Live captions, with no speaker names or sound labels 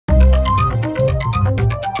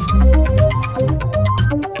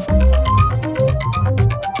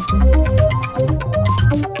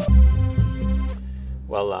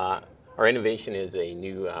Our innovation is a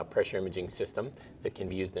new pressure imaging system that can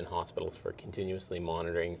be used in hospitals for continuously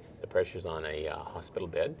monitoring the pressures on a hospital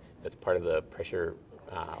bed. That's part of the pressure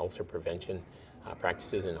ulcer prevention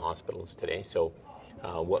practices in hospitals today. So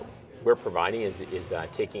what we're providing is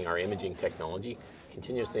taking our imaging technology,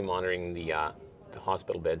 continuously monitoring the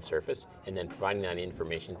hospital bed surface, and then providing that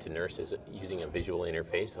information to nurses using a visual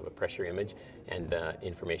interface of a pressure image and the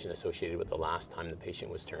information associated with the last time the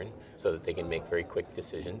patient was turned, so that they can make very quick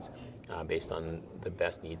decisions based on the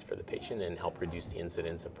best needs for the patient and help reduce the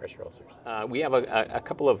incidence of pressure ulcers. We have a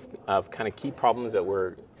couple of kind of key problems that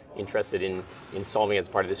we're interested in solving as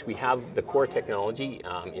part of this. We have the core technology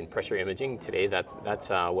in pressure imaging today. That's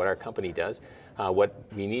what our company does. What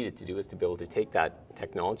we needed to do is to be able to take that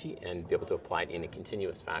technology and be able to apply it in a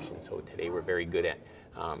continuous fashion. So today we're very good at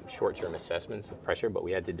short-term assessments of pressure, but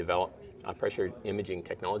we had to develop pressure imaging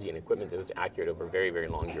technology and equipment that was accurate over very, very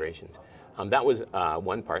long durations. That was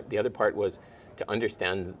one part. The other part was to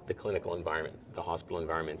understand the clinical environment, the hospital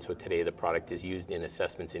environment. So today the product is used in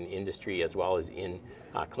assessments in industry as well as in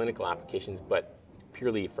clinical applications, but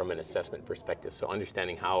purely from an assessment perspective. So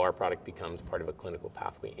understanding how our product becomes part of a clinical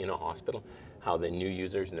pathway in a hospital, how the new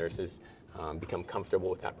users, nurses, become comfortable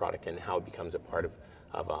with that product, and how it becomes a part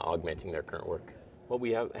of augmenting their current work. Well,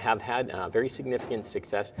 we have had very significant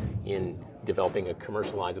success in developing a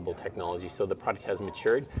commercializable technology. So the product has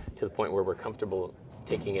matured to the point where we're comfortable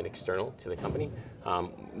taking it external to the company.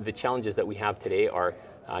 The challenges that we have today are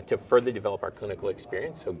to further develop our clinical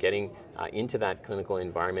experience, so getting into that clinical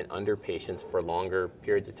environment under patients for longer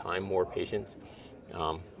periods of time, more patients,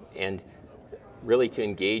 and really to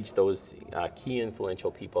engage those key influential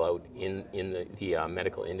people out in the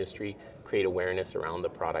medical industry, create awareness around the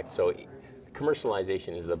product. So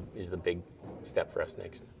commercialization is the big step for us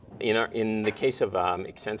next. In the case of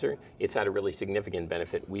XSENSOR, it's had a really significant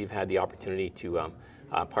benefit. We've had the opportunity to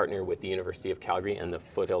partner with the University of Calgary and the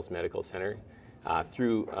Foothills Medical Center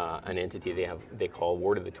through an entity they call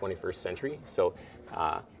Ward of the 21st Century. So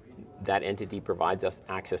that entity provides us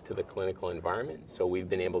access to the clinical environment. So we've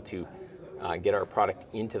been able to get our product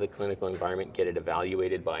into the clinical environment, get it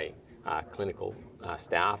evaluated by clinical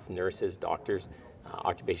staff, nurses, doctors,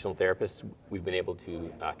 occupational therapists. We've been able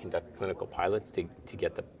to conduct clinical pilots to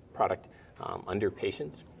get the product under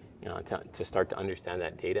patients to start to understand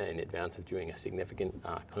that data in advance of doing a significant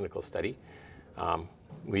clinical study.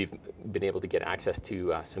 We've been able to get access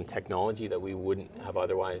to some technology that we wouldn't have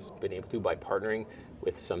otherwise been able to by partnering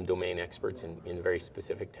with some domain experts in very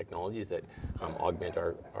specific technologies that augment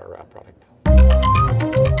our product.